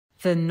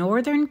The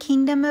northern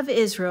kingdom of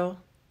Israel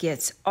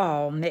gets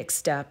all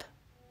mixed up.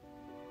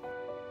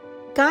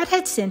 God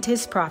had sent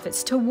his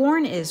prophets to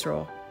warn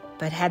Israel,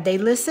 but had they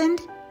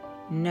listened?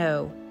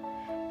 No.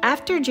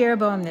 After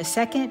Jeroboam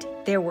II,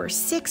 there were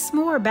 6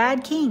 more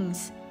bad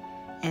kings,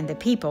 and the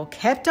people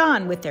kept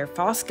on with their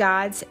false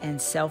gods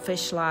and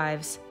selfish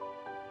lives.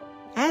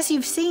 As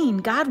you've seen,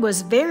 God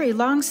was very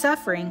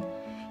long-suffering.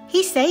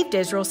 He saved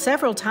Israel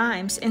several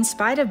times in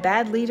spite of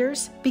bad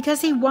leaders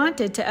because he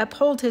wanted to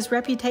uphold his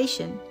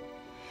reputation.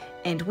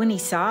 And when he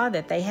saw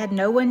that they had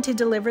no one to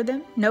deliver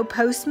them, no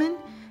postman,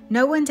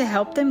 no one to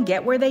help them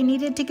get where they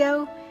needed to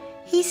go,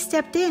 he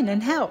stepped in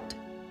and helped.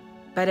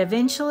 But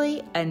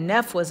eventually,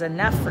 enough was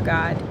enough for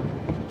God.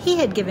 He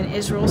had given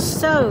Israel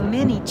so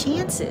many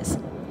chances.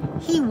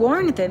 He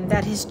warned them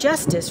that his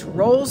justice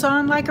rolls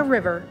on like a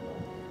river.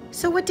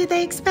 So what did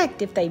they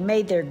expect if they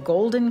made their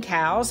golden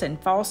cows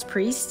and false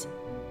priests?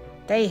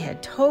 They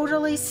had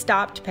totally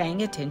stopped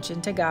paying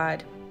attention to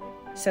God.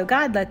 So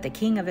God let the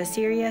king of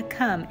Assyria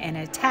come and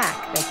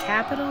attack the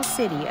capital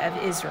city of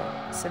Israel,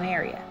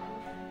 Samaria.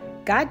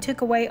 God took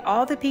away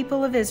all the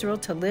people of Israel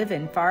to live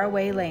in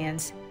faraway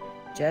lands,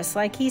 just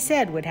like he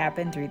said would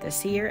happen through the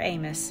seer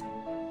Amos.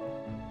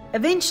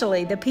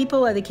 Eventually, the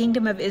people of the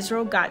kingdom of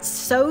Israel got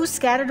so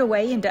scattered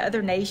away into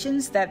other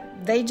nations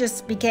that they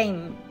just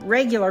became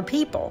regular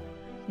people,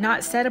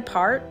 not set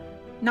apart,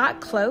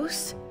 not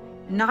close,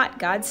 not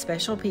God's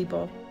special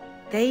people.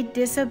 They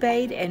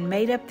disobeyed and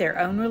made up their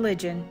own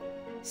religion.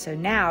 So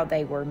now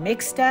they were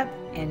mixed up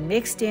and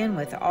mixed in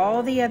with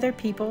all the other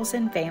peoples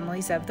and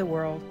families of the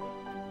world.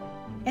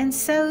 And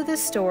so the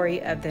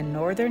story of the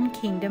northern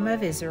kingdom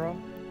of Israel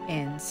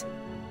ends.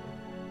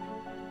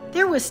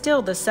 There was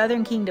still the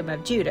southern kingdom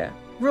of Judah,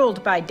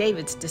 ruled by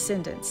David's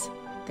descendants.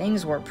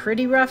 Things were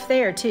pretty rough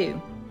there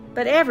too,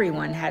 but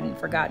everyone hadn't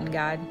forgotten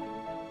God.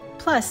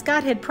 Plus,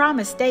 God had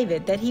promised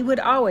David that he would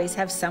always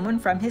have someone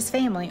from his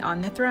family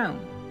on the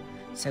throne.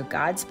 So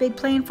God's big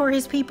plan for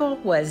his people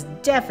was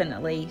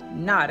definitely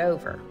not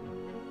over.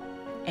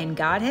 And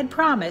God had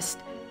promised,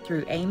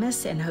 through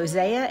Amos and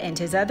Hosea and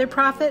his other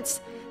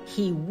prophets,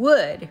 he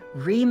would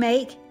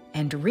remake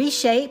and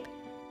reshape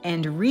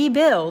and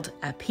rebuild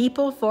a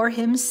people for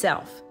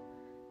himself.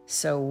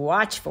 So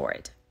watch for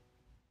it.